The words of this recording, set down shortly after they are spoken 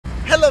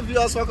Hello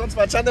viewers, welcome to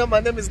my channel. My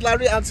name is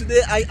Larry and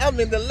today I am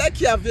in the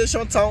Lekki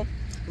Aviation Town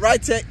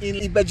right here in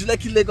Ibeju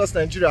Lekki, Lagos,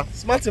 Nigeria.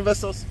 Smart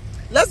investors,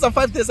 less than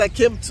 5 days I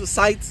came to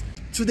site.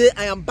 Today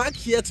I am back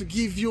here to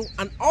give you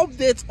an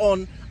update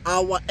on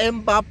our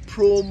EMBER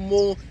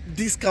promo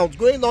discount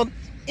going on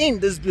in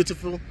this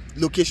beautiful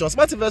location.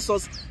 Smart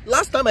investors,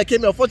 last time I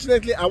came here,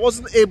 unfortunately I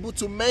wasn't able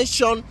to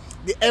mention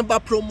the EMBER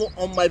promo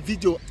on my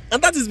video,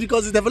 and that is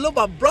because the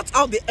developer brought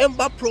out the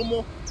EMBER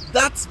promo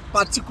that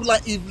particular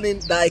evening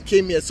that I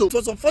came here. So it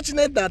was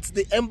unfortunate that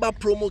the EMBER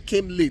promo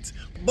came late,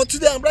 but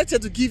today I'm right here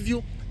to give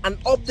you an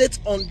update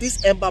on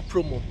this EMBER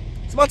promo.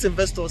 Smart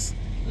investors,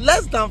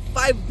 less than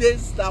 5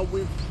 days that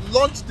we've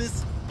launched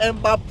this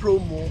EMBER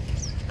promo,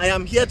 I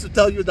am here to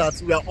tell you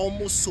that we are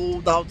almost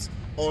sold out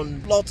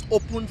on plots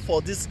open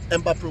for this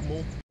EMBER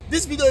promo.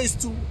 This video is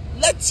to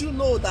let you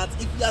know that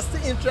if you are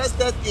still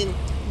interested in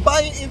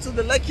buying into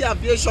the Lekki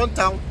Aviation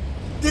Town,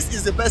 this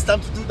is the best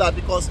time to do that,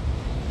 because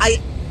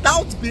I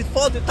doubt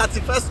before the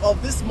 31st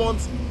of this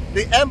month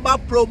the EMBER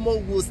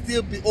promo will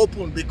still be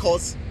open,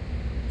 because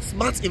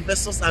smart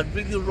investors are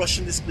really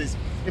rushing this place.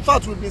 In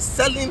fact, we've been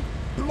selling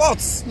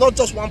plots, not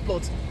just one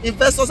plot.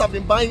 Investors have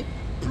been buying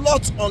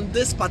plots on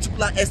this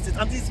particular estate,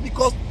 and it's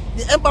because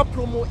the EMBER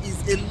promo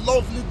is a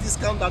lovely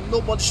discount that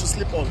nobody should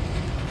sleep on.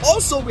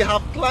 Also, we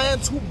have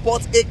clients who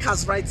bought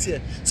acres right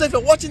here. So if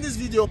you're watching this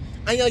video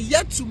and you're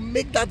yet to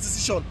make that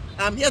decision,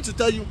 I'm here to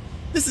tell you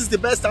this is the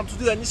best time to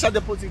do your initial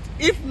deposit.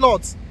 If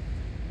not,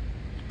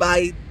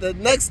 by the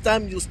next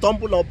time you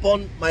stumble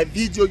upon my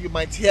video, you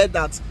might hear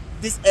that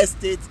this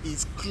estate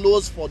is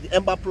closed for the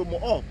EMBER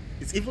promo, or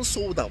it's even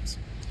sold out.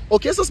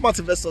 Okay, so smart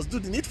investors, do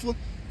the needful.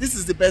 This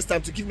is the best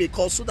time to give me a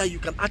call so that you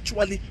can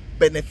actually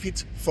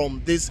benefit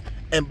from this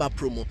EMBER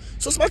promo.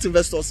 So smart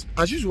investors,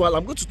 as usual,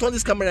 I'm going to turn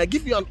this camera and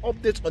give you an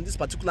update on this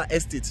particular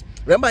estate.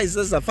 Remember, it's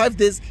less than 5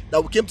 days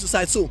that we came to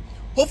site, so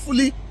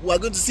hopefully we are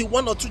going to see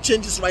 1 or 2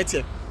 changes right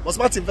here. But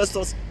smart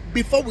investors,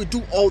 before we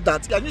do all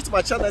that, if you are new to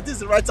my channel, this is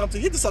the right time to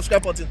hit the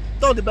subscribe button,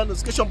 turn on the bell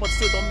notification button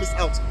so you don't miss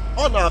out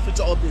on our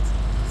future updates.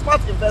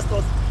 Smart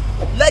investors,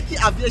 Lekki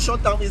Aviation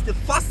Town is the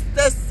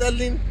fastest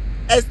selling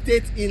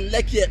estate in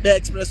Lekki Epe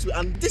Expressway,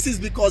 and this is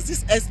because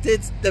this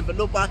estate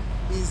developer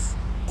is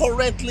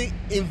currently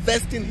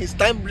investing his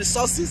time,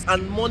 resources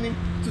and money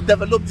to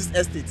develop this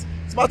estate.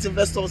 Smart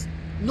investors,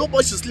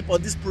 nobody should sleep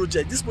on this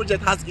project. This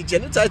project has a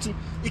genuine title.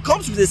 It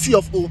comes with a C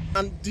of O.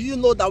 And do you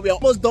know that we are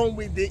almost done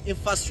with the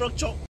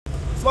infrastructure?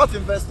 Smart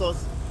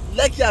investors,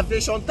 Lekki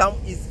Aviation Town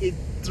is a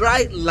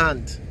dry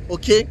land,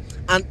 okay?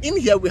 And in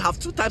here we have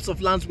 2 types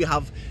of lands. We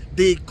have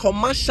the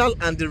commercial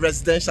and the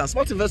residential.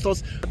 Smart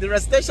investors, the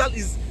residential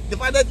is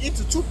divided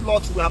into 2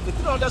 plots. We have the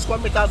 300 square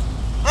meters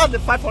and the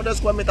 500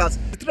 square meters.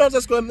 The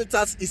 300 square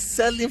meters is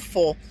selling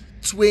for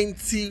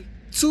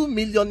 22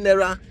 million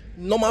naira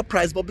normal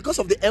price, but because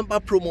of the EMBER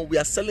promo we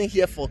are selling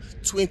here for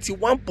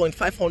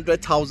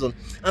 21,500,000,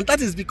 and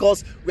that is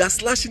because we are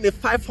slashing a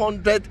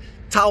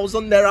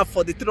 500,000 naira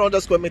for the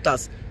 300 square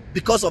meters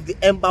because of the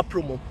EMBER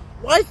promo.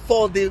 Why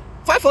for the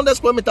 500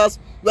 square meters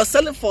we are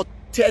selling for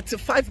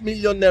 35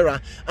 million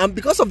naira, and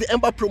because of the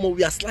EMBER promo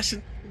we are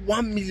slashing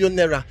 1 million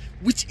naira,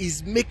 which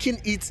is making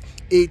it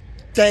a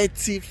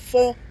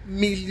 34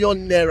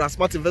 million naira.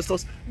 Smart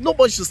investors,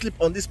 nobody should sleep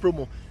on this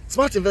promo.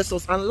 Smart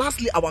investors, and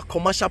lastly, our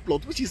commercial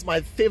plot, which is my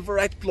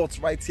favorite plot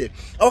right here.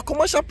 Our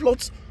commercial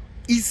plot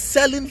is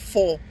selling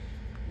for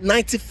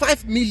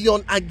 95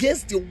 million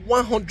against the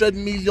 100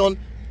 million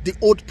the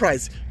old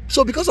price.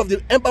 So because of the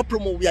EMBER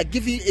promo we are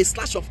giving you a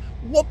slash of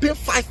whopping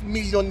 5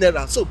 million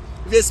naira. So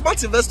if you're a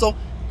smart investor,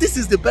 this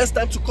is the best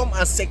time to come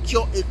and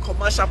secure a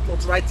commercial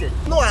plot right here.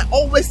 You know, I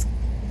always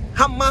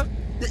hammer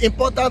the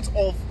importance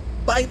of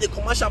buying a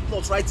commercial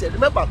plot right here.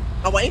 Remember,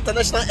 our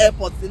international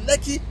airport, the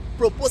Lekki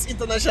proposed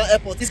international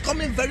airport, is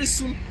coming very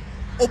soon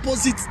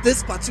opposite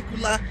this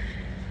particular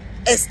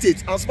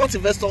estate. And smart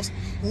investors,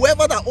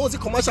 whoever that owns a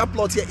commercial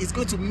plot here is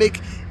going to make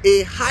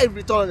a high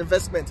return on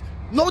investment.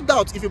 No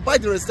doubt, if you buy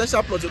the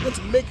residential plot, you're going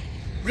to make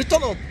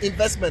return on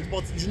investment,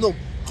 but you know,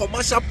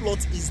 commercial plot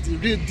is the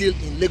real deal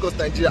in Lagos,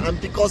 Nigeria. And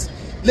because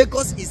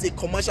Lagos is a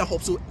commercial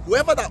hub, so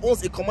whoever that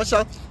owns a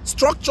commercial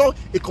structure,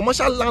 a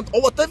commercial land,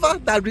 or whatever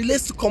that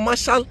relates to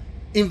commercial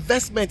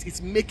investment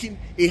is making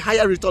a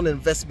higher return on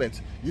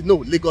investment. You know,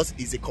 Lagos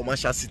is a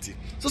commercial city.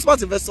 So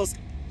smart investors,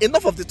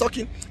 enough of the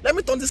talking. Let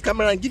me turn this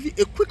camera and give you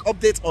a quick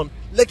update on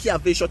Lekki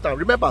Aviation Town.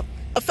 Remember,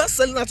 I'm first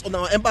selling out on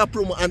our EMBER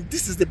promo, and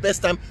this is the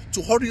best time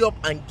to hurry up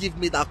and give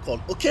me that call.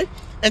 Okay,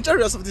 enjoy the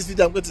rest of this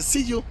video. I'm going to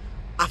see you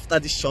after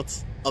this short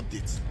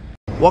update.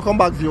 Welcome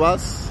back,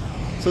 viewers.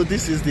 So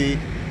this is the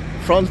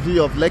front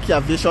view of Lekki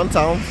Aviation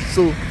Town.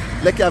 So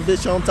Lekki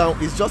Aviation Town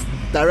is just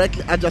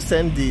directly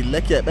adjacent the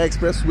Lekki Epe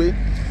Expressway.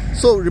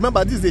 So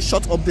remember, this is a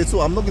short update, so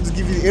I'm not going to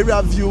give you the area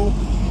view.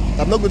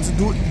 I'm not going to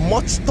do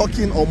much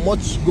talking or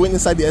much going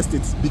inside the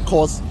estate,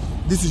 because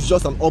this is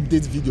just an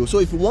update video. So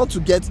if you want to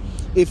get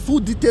a full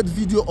detailed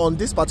video on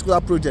this particular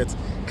project,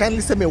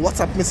 kindly send me a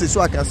WhatsApp message so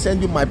I can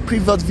send you my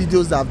previous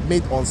videos that I've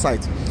made on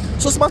site.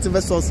 So smart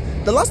investors,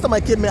 the last time I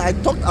came here, I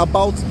talked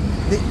about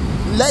the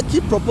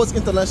Lekki proposed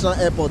international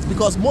airport,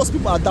 because most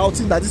people are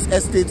doubting that this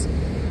estate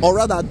or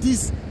rather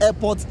this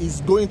airport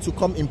is going to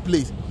come in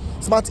place.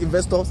 Smart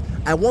investors,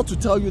 I want to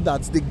tell you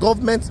that the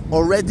government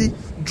already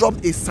dropped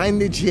a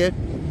signage here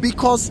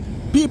because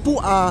people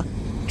are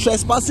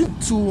trespassing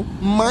to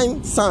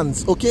mine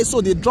sands. Okay,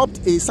 so they dropped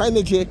a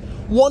signage here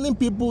warning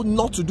people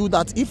not to do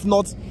that. If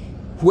not,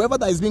 whoever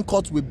that is being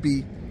caught will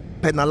be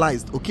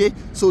penalized. Okay,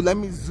 so let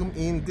me zoom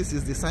in. This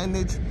is the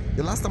signage.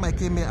 The last time I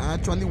came here, I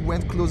actually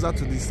went closer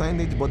to the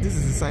signage, but this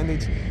is the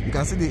signage. You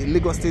can see the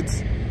Lagos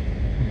State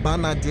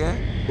banner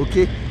there.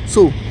 Okay,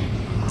 so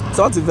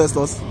smart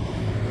investors,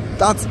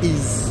 that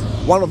is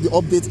one of the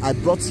updates I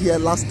brought here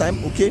last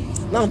time. Okay,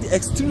 now the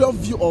exterior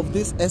view of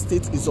this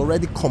estate is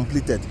already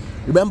completed.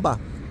 Remember,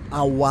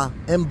 our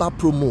EMBER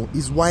promo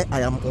is why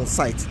I am on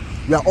site.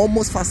 We are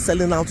almost fast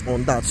selling out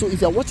on that. So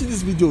if you are watching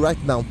this video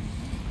right now,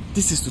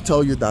 this is to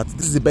tell you that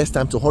this is the best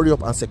time to hurry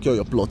up and secure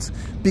your plot,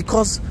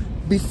 because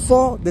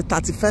before the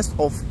 31st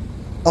of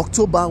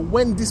October,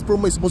 when this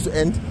promo is supposed to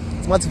end,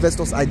 smart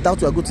investors, I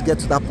doubt we are going to get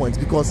to that point,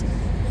 because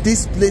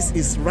this place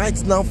is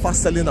right now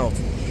fast selling out.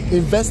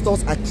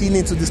 Investors are keen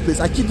into this place.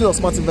 I kid you not,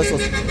 smart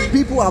investors.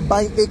 People are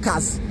buying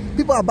acres.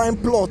 People are buying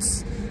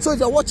plots. So if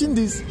you're watching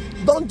this,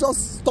 don't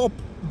just stop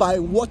by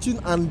watching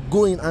and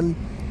going and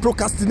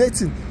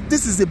procrastinating.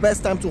 This is the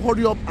best time to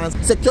hurry up and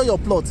secure your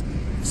plot.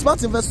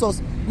 Smart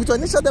investors, with your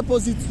initial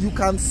deposit, you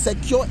can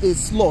secure a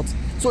slot.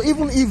 So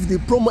even if the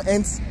promo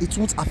ends, it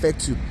won't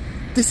affect you.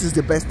 This is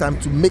the best time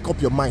to make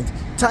up your mind.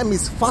 Time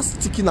is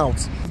fast ticking out.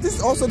 This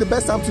is also the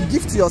best time to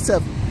gift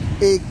yourself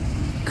a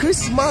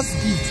Christmas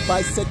gift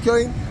by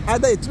securing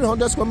either a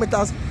 300 square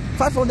meters,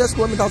 500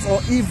 square meters,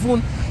 or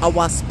even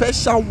our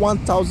special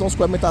 1000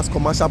 square meters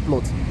commercial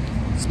plot.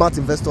 Smart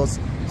investors,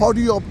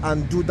 hurry up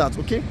and do that.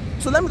 Okay,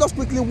 so let me just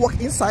quickly walk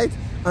inside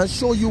and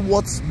show you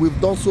what we've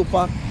done so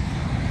far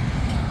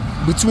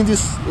between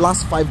these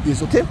last 5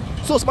 days. Okay,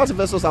 so smart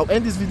investors, I'll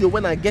end this video.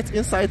 When I get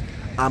inside,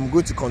 I'm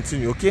going to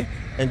continue. Okay,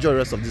 enjoy the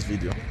rest of this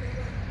video.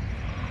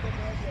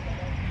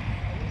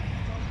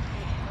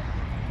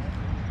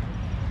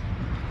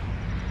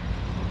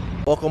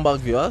 Welcome back,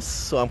 viewers.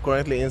 So I'm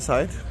currently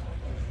inside.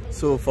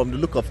 So from the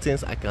look of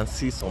things, I can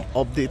see some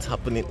updates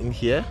happening in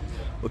here.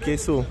 Okay,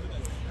 so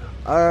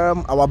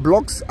our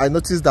blocks, I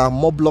noticed that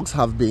more blocks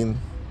have been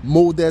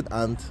molded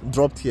and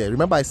dropped here.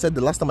 Remember, I said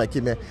the last time I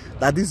came here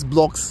that these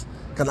blocks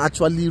can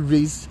actually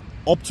raise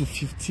up to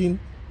 15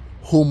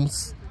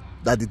 homes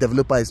that the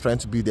developer is trying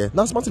to build there.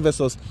 Now, smart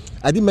investors,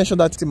 I did mention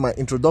that in my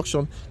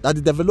introduction, that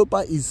the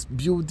developer is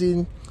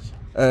building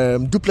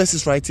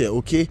duplexes right here.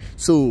 Okay,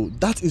 so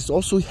that is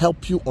also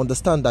help you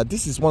understand that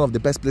this is one of the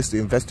best places to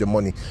invest your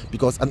money,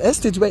 because an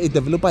estate where a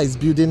developer is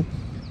building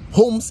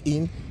homes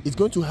in is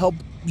going to help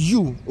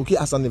you, okay,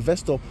 as an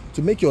investor,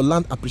 to make your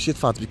land appreciate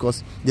fast,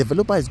 because the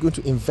developer is going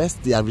to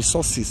invest their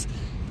resources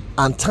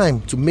and time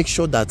to make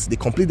sure that they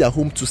complete their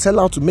home, to sell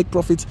out, to make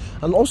profits,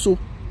 and also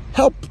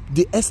help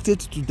the estate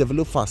to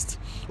develop fast.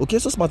 Okay,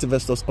 so smart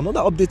investors, another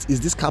update is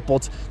this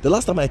carport. The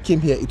last time I came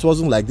here, it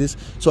wasn't like this,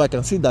 so I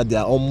can see that they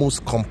are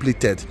almost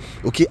completed.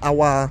 Okay,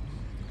 our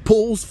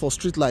poles for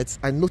streetlights,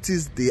 I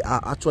noticed they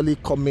are actually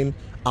coming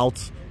out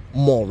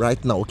more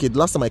right now. Okay, the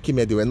last time I came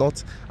here, they were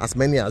not as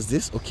many as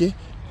this. Okay,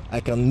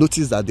 I can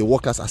notice that the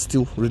workers are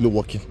still really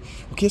working.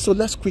 Okay, so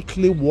let's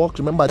quickly walk.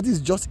 Remember, this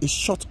is just a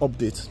short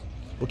update.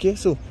 Okay,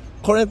 so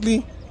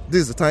currently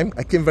this is the time.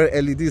 I came very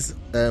early. This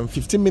is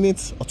 15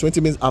 minutes or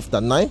 20 minutes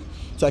after 9.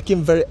 So I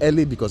came very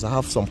early because I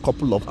have some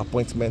couple of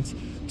appointments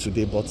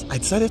today, but I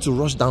decided to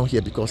rush down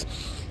here because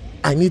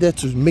I needed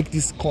to make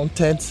this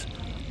content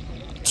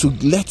to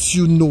let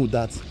you know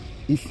that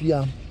if you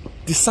are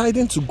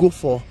deciding to go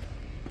for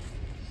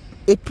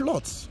a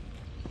plot,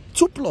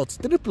 2 plots,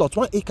 3 plots,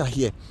 1 acre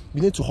here,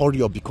 you need to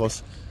hurry up,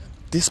 because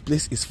this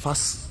place is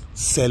fast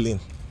selling.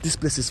 This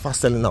place is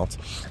fast selling out.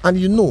 And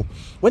you know,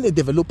 when a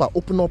developer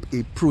open up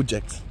a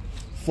project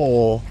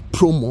for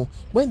promo,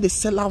 when they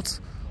sell out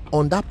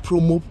on that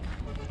promo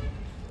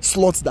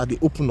slots that they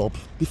open up,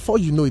 before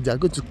you know it, they are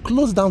going to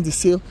close down the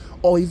sale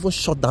or even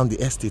shut down the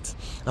estate.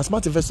 And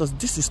smart investors,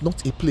 this is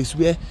not a place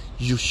where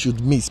you should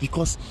miss,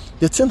 because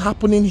the thing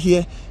happening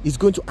here is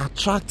going to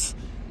attract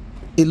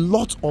a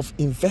lot of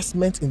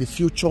investment in the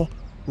future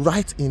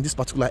right in this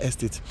particular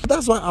estate.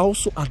 That's why I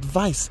also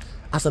advise,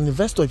 as an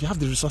investor, if you have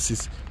the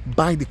resources,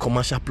 buy the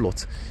commercial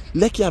plot.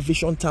 Lekki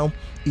Aviation Town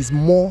is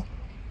more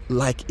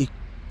like a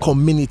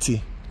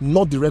community,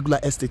 not the regular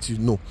estate, you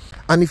know.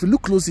 And if you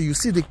look closely, you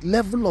see the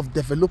level of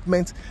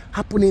development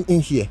happening in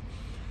here.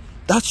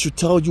 That should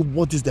tell you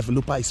what this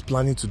developer is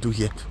planning to do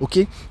here.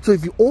 Okay, so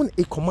if you own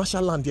a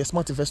commercial land here,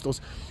 smart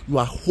investors, you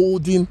are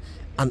holding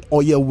an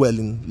oil well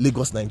in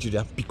Lagos,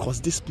 Nigeria,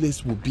 because this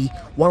place will be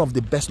one of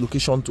the best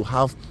locations to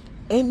have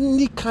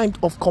any kind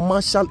of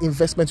commercial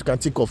investment you can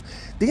think of.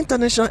 The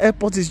international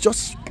airport is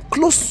just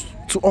close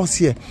to us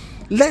here.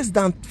 Less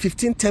than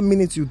 15-10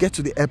 minutes you get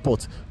to the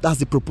airport. That's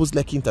the proposed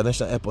Lekki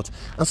International Airport.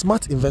 And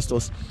smart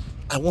investors,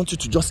 I want you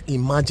to just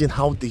imagine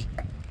how the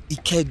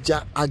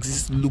Ikeja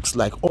axis looks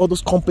like. All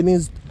those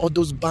companies, all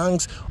those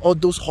banks, all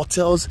those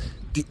hotels,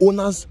 the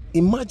owners,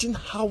 imagine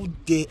how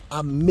they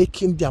are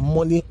making their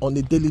money on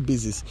a daily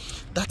basis.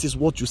 That is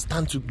what you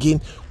stand to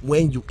gain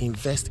when you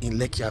invest in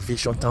Lekki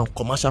Aviation Town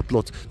commercial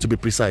plot, to be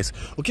precise.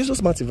 Okay, so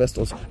smart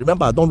investors,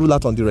 remember, I don't rule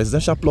out on the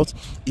residential plot.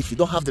 If you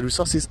don't have the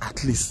resources,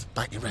 at least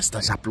buy a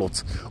residential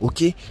plot.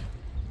 Okay,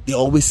 they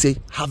always say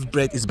half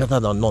bread is better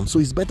than none. So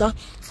it's better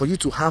for you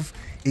to have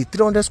a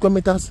 300 square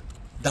meters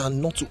than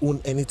not to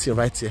own anything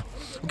right here.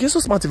 Okay, so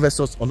smart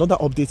investors, another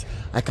update,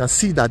 I can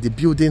see that the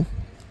building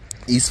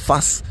is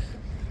fast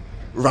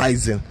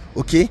rising.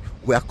 Okay,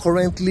 we are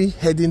currently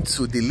heading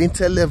to the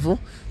lintel level.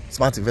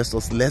 Smart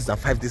investors, less than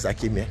 5 days I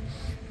came here,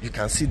 you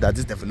can see that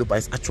this developer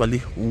is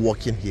actually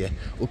working here.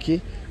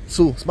 Okay,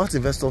 so smart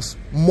investors,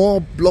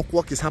 more block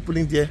work is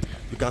happening there.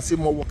 You can see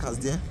more workers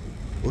there.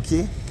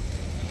 Okay,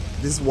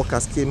 these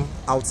workers came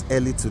out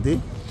early today.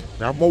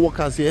 We have more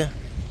workers here.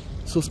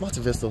 So smart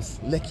investors,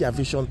 Lekki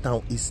Aviation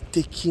Town is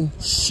taking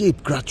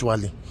shape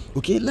gradually.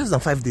 Okay, less than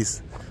 5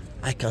 days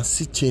I can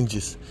see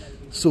changes.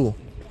 So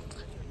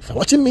if you're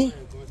watching me,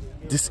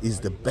 this is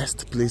the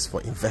best place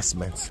for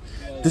investments.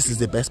 This is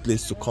the best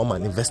place to come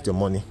and invest your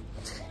money.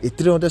 A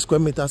 300 square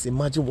meters,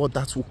 imagine what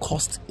that will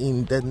cost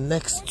in the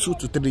next 2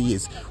 to 3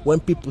 years when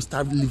people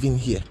start living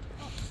here.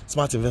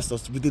 Smart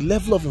investors, with the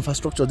level of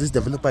infrastructure this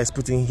developer is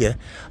putting here,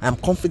 I am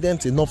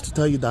confident enough to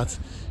tell you that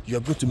you are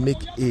going to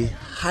make a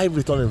high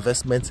return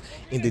investment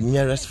in the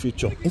nearest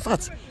future. In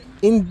fact,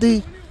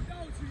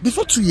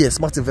 before 2 years,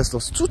 smart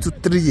investors, 2 to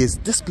 3 years,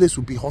 this place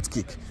will be hot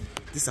cake.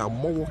 These are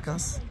more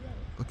workers,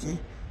 okay,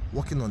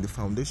 working on the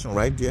foundation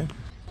right there.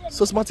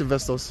 So smart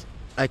investors,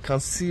 I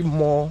can see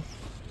more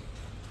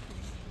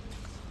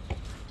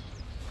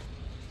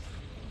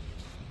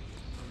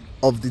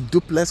of the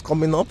duplex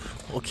coming up.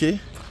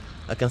 Okay,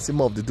 I can see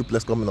more of the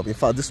duplex coming up. In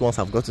fact, these ones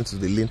have gotten to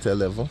the lintel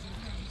level.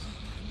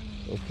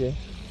 Okay,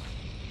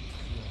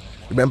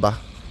 remember,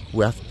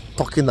 we are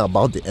talking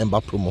about the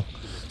EMBER promo.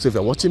 So if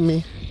you're watching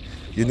me,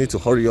 you need to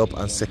hurry up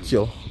and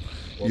secure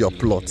your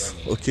plot.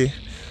 Okay,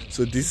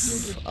 so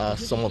these are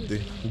some of the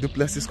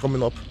duplexes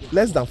coming up.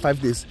 Less than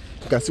 5 days,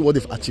 you can see what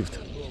they've achieved.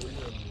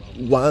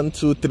 1,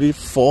 2, 3,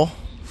 4,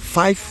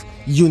 5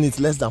 units.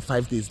 Less than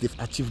 5 days, they've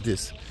achieved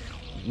this.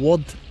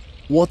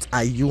 What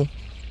are you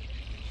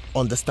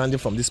understanding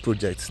from this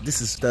project?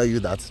 This is to tell you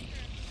that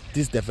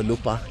this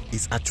developer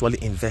is actually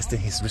investing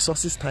his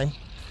resources, time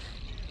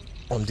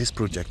on this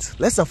project.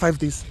 Less than 5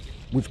 days,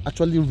 we've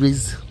actually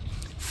raised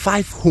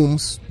 5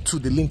 homes to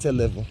the lintel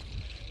level.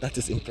 That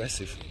is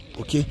impressive.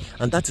 Okay,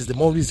 and that is the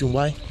more reason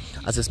why,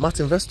 as a smart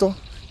investor,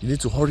 you need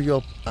to hurry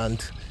up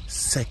and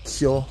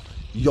secure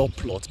your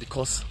plot,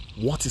 because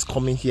what is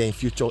coming here in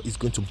future is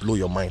going to blow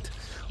your mind.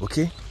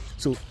 Okay,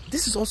 so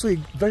this is also a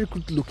very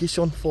good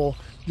location for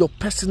your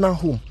personal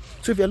home.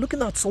 So if you're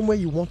looking at somewhere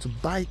you want to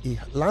buy a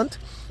land,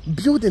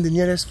 build in the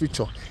nearest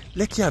future,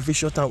 Lekki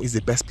Aviation Town is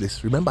the best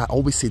place. Remember, I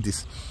always say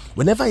this: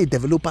 whenever a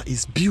developer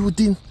is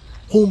building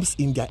homes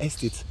in their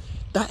estate,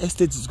 that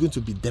estate is going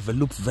to be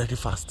developed very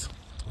fast.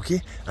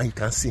 Okay, and you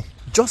can see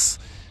just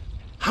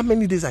how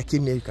many days I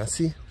came here, you can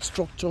see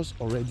structures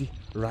already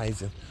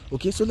rising.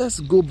 Okay, so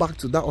let's go back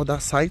to that other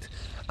side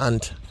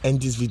and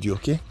end this video.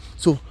 Okay,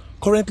 so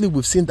currently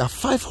we've seen that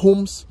 5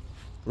 homes,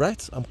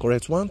 right? I'm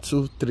correct. 1,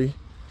 2, 3,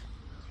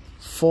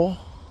 4,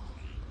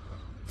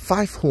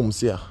 5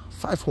 homes. Yeah,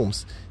 5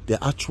 homes. They're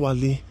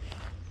actually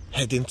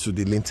heading to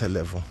the lintel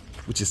level,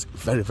 which is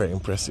very, very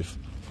impressive.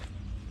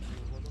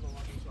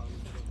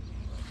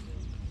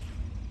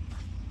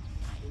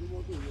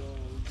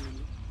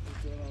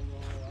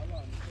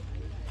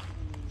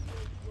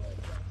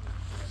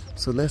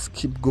 So let's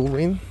keep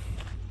going.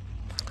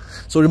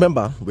 So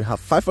remember, we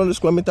have 500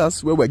 square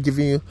meters where we're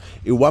giving you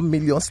a 1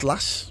 million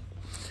slash.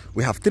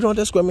 We have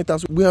 300 square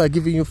meters where we're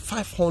giving you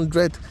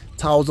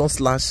 500,000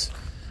 slash.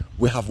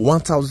 We have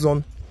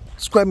 1,000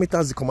 square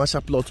meters, the commercial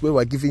plot, where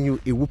we're giving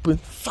you a whooping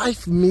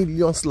 5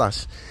 million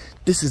slash.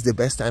 This is the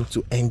best time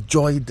to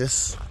enjoy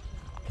this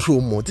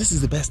promo. This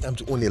is the best time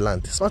to own a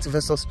land. Smart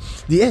investors,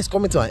 the year is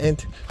coming to an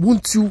end.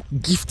 Won't you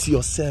gift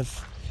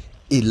yourself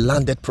a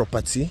landed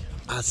property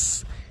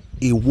as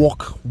a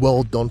work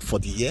well done for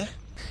the year?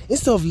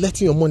 Instead of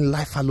letting your money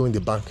lie fallow in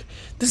the bank,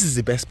 this is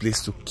the best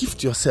place to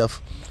gift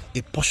yourself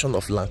a portion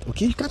of land.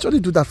 Okay, you can actually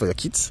do that for your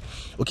kids.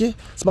 Okay,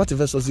 smart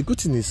investors, the good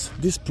thing is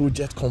this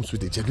project comes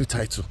with a genuine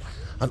title,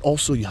 and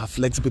also you have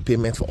flexible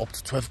payment for up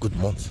to 12 good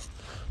months.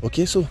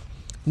 Okay, so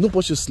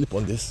nobody should sleep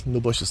on this.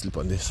 Nobody should sleep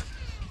on this.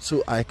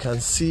 So I can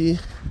see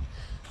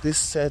this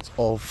set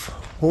of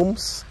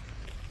homes.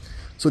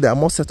 So there are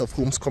more set of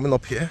homes coming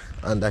up here,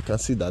 and I can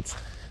see that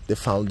the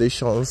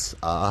foundations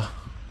are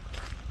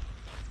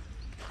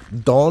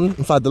done.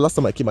 In fact, the last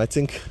time I came, I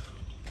think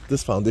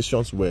these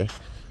foundations were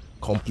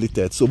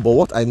completed. So, but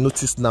what I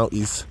noticed now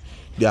is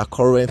they are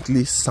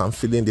currently sand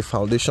filling the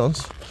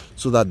foundations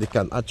so that they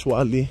can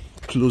actually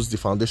close the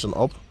foundation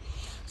up.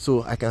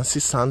 So I can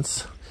see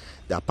sands,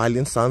 they are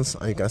piling sands,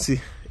 and you can see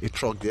a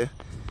truck there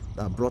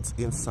that brought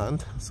in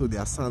sand. So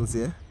there are sands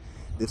here.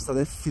 They've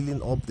started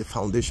filling up the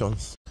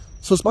foundations.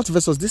 So smart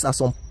investors, these are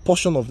some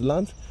portion of the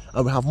land,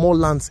 and we have more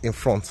lands in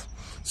front.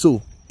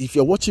 So if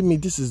you're watching me,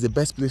 this is the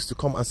best place to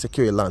come and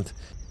secure your land.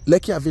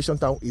 Lekki Aviation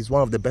Town is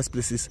one of the best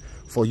places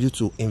for you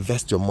to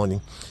invest your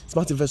money.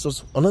 Smart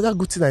investors, another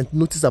good thing I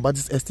noticed about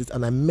this estate,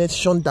 and I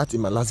mentioned that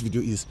in my last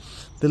video, is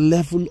the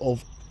level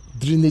of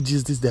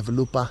drainages this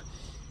developer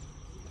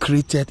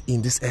created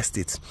in this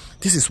estate.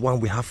 This is one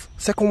we have,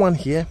 second one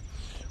here,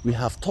 we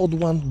have third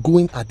one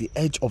going at the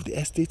edge of the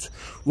estate.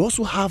 We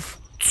also have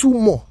two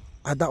more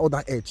at that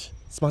other edge.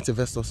 Smart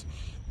investors,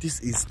 this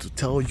is to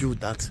tell you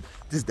that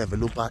this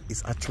developer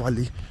is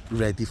actually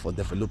ready for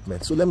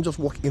development. So let me just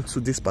walk into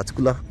this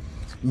particular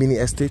mini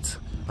estate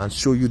and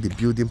show you the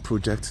building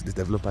project the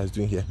developer is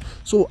doing here.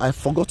 So I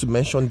forgot to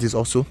mention this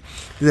also.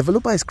 The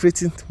developer is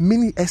creating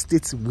mini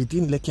estates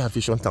within Lekki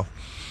Aviation Town.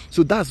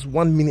 So that's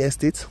one mini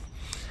estate.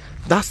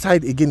 That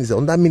side again is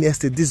another mini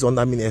estate. This is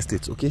another mini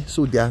estate. Okay,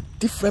 so there are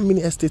different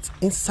mini estates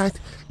inside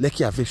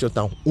Lekki Aviation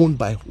Town owned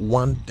by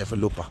one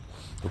developer.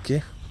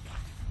 Okay.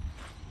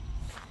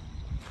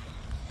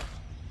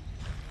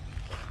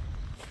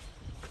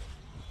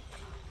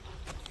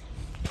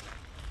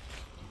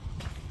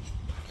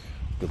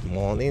 Good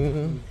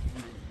morning.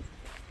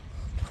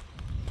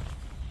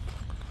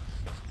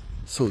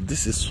 So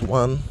this is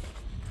one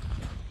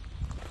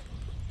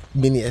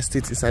mini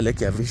estate inside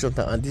Lekki Aviation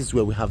Town, and this is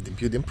where we have the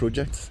building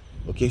project.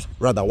 Okay,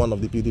 rather one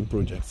of the building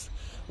projects.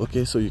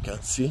 Okay, so you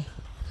can see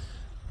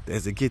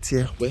there's a gate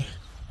here where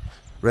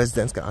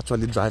residents can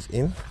actually drive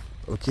in.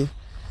 Okay,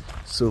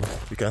 so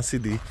you can see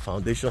the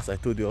foundations I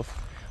told you of.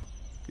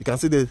 You can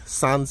see the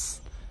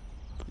sands.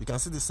 You can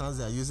see the sands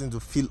they are using to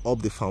fill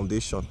up the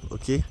foundation.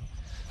 Okay,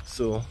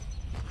 so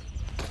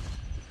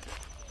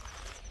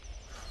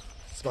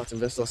smart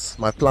investors,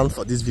 my plan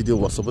for this video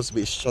was supposed to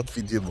be a short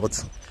video,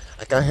 but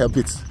I can't help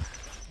it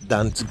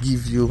than to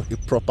give you a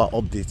proper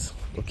update.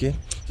 Okay,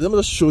 so let me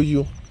just show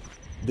you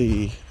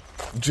the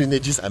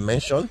drainages I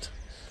mentioned.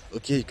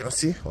 Okay, you can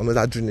see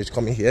another drainage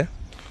coming here.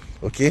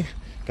 Okay,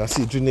 you can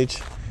see drainage,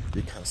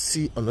 you can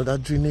see another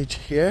drainage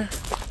here.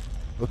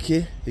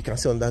 Okay, you can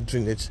see another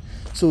drainage.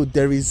 So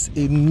there is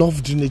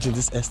enough drainage in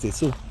this estate.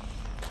 So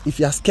if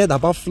you are scared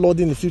about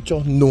flooding in the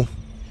future, no.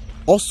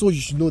 Also,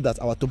 you should know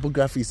that our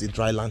topography is a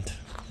dry land.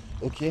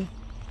 Okay,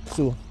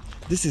 so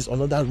this is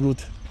another road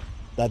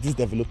that this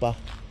developer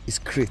is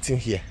creating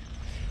here.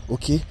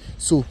 Okay,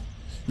 so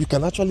you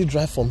can actually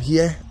drive from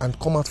here and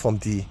come out from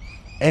the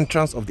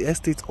entrance of the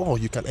estate, or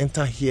you can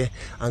enter here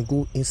and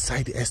go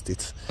inside the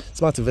estate.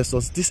 Smart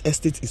investors, this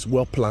estate is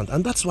well planned,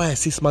 and that's why I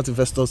say, smart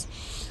investors,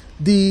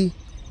 the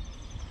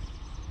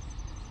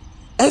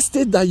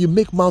estate that you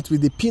make mouth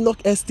with, the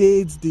Pinnock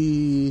estate,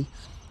 the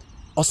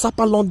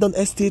Osapa London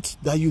estate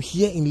that you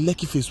hear in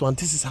Lekki Phase 1,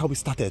 this is how it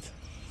started.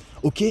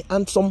 Okay,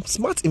 and some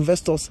smart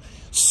investors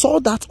saw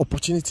that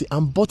opportunity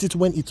and bought it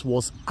when it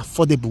was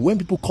affordable, when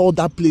people called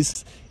that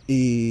place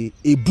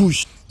a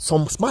bush.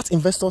 Some smart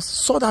investors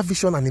saw that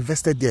vision and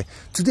invested there.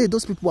 Today,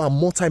 those people are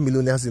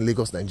multi-millionaires in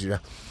Lagos, Nigeria.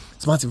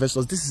 Smart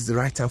investors, this is the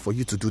right time for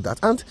you to do that.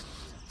 And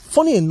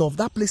funny enough,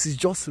 that place is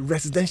just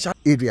residential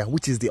area,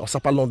 which is the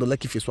Osapa London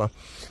Lekki Phase 1.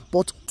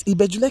 But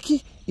Ibeju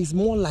Lekki is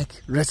more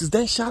like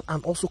residential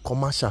and also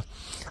commercial.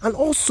 And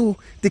also,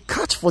 the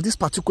catch for this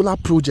particular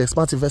project,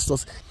 smart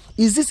investors,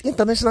 is this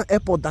international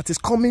airport that is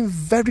coming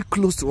very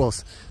close to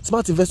us.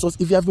 Smart investors,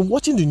 if you have been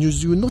watching the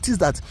news, you will notice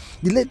that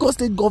the Lagos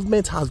state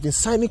government has been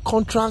signing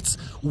contracts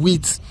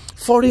with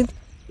foreign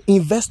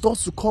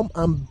investors to come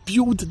and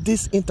build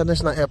this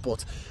international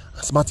airport.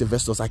 Smart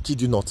investors, I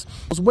kid you not.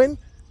 Because when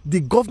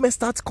the government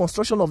starts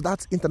construction of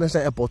that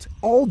international airport,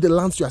 all the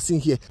lands you are seeing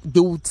here,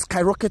 they would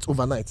skyrocket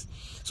overnight.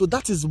 So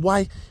that is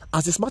why,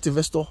 as a smart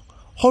investor,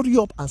 hurry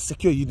up and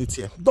secure your unit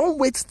here. Don't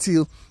wait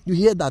till you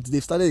hear that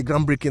they've started the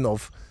groundbreaking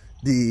of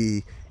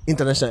the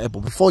international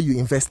airport before you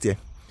invest here.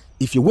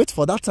 If you wait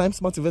for that time,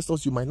 smart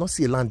investors, you might not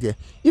see a land there.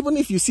 Even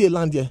if you see a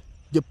land there,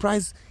 the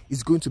price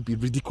is going to be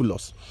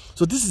ridiculous.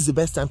 So this is the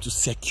best time to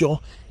secure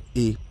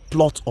a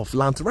plot of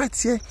land right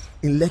here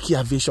in Lekki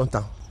Aviation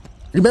Town.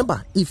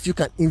 Remember, if you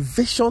can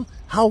envision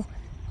how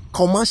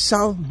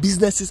commercial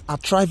businesses are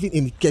thriving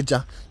in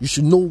Ikeja, you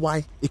should know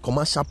why a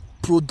commercial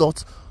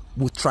product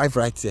will thrive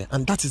right there.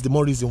 And that is the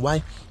more reason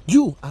why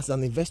you as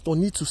an investor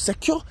need to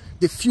secure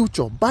the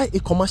future, buy a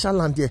commercial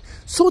land here,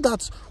 so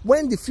that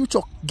when the future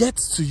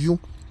gets to you,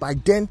 by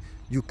then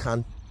you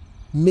can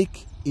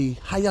make a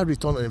higher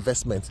return on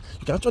investment.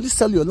 You can actually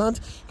sell your land,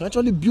 you can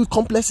actually build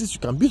complexes, you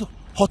can build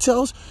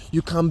hotels,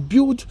 you can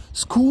build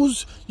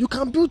schools, you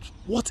can build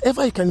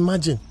whatever you can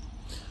imagine.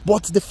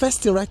 But the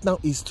first thing right now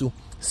is to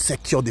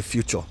secure the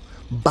future.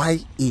 Buy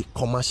a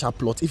commercial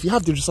plot. If you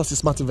have the resources,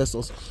 smart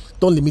investors,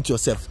 don't limit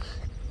yourself.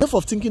 Instead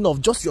of thinking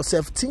of just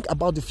yourself, think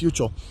about the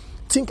future.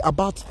 Think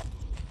about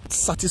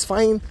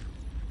satisfying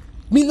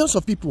millions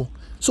of people.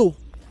 So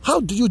how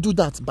do you do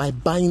that? By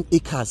buying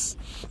acres,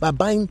 by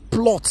buying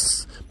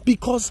plots.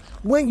 Because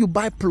when you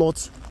buy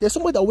plots, there's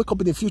somebody that will wake up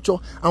in the future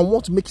and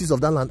want to make use of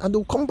that land, and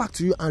they'll come back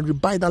to you and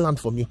rebuy that land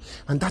from you.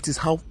 And that is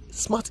how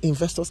smart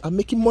investors are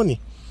making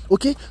money.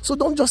 Okay, so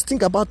don't just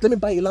think about, let me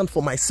buy a land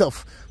for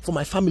myself, for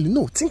my family.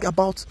 No, think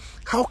about,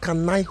 how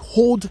can I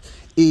hold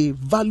a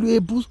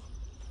valuable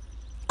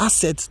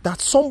asset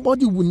that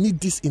somebody will need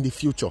this in the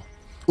future.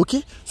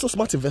 Okay, so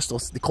smart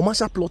investors, the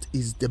commercial plot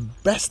is the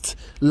best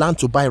land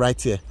to buy right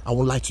here. I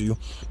won't lie to you.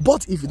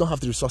 But if you don't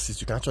have the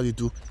resources, you can actually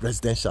do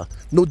residential.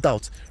 No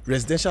doubt,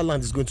 residential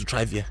land is going to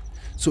thrive here.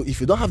 So if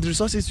you don't have the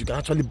resources, you can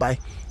actually buy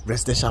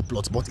residential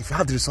plots. But if you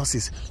have the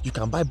resources, you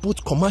can buy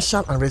both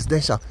commercial and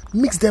residential.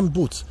 Mix them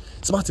both.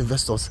 Smart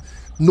investors,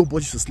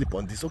 nobody should sleep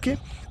on this. Okay,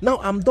 now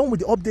I'm done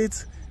with the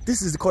update.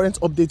 This is the current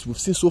update we've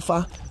seen so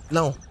far.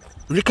 Now,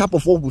 recap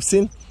of what we've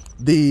seen.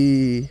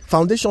 The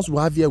foundations we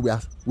have here,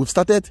 we've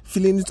started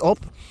filling it up.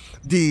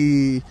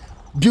 The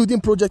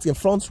building project in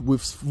front,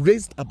 we've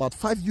raised about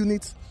 5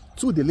 units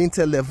to the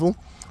lintel level.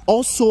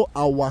 Also,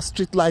 our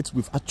street lights,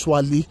 we've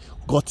actually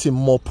gotten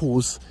more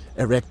poles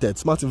erected.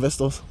 Smart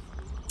investors,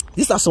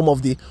 these are some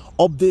of the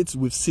updates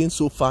we've seen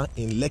so far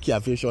in Lekki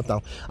Aviation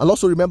Town. And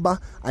also remember,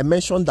 I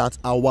mentioned that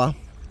our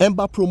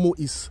EMBER promo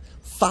is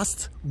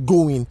fast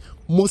going.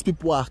 Most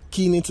people are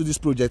keen into this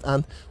project,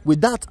 and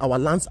with that, our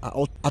lands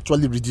are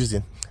actually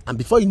reducing. And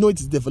before you know it,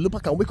 the developer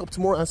can wake up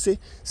tomorrow and say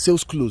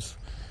sales close.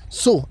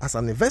 So as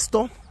an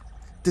investor,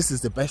 this is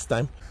the best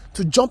time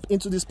to jump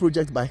into this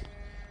project by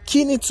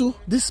keying into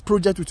this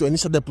project with your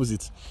initial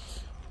deposit.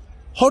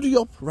 Hurry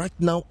up right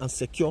now and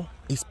secure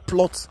a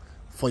plot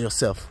for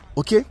yourself.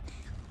 Okay,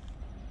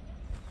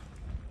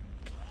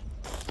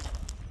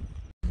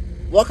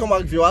 welcome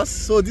back, viewers.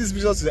 So this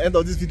brings us to the end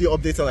of this video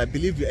update, and I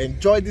believe you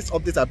enjoyed this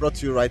update I brought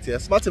to you right here.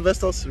 Smart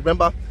investors,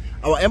 remember,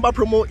 our EMBER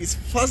promo is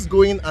fast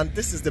going, and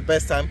this is the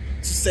best time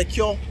to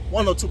secure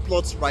 1 or 2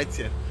 plots right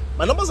here.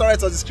 My numbers are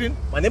right on the screen.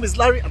 My name is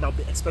Larry, and I'll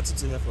be expecting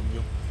to hear from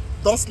you.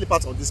 Don't sleep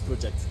out on this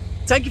project.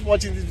 Thank you for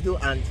watching this video,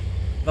 and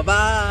bye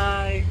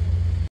bye.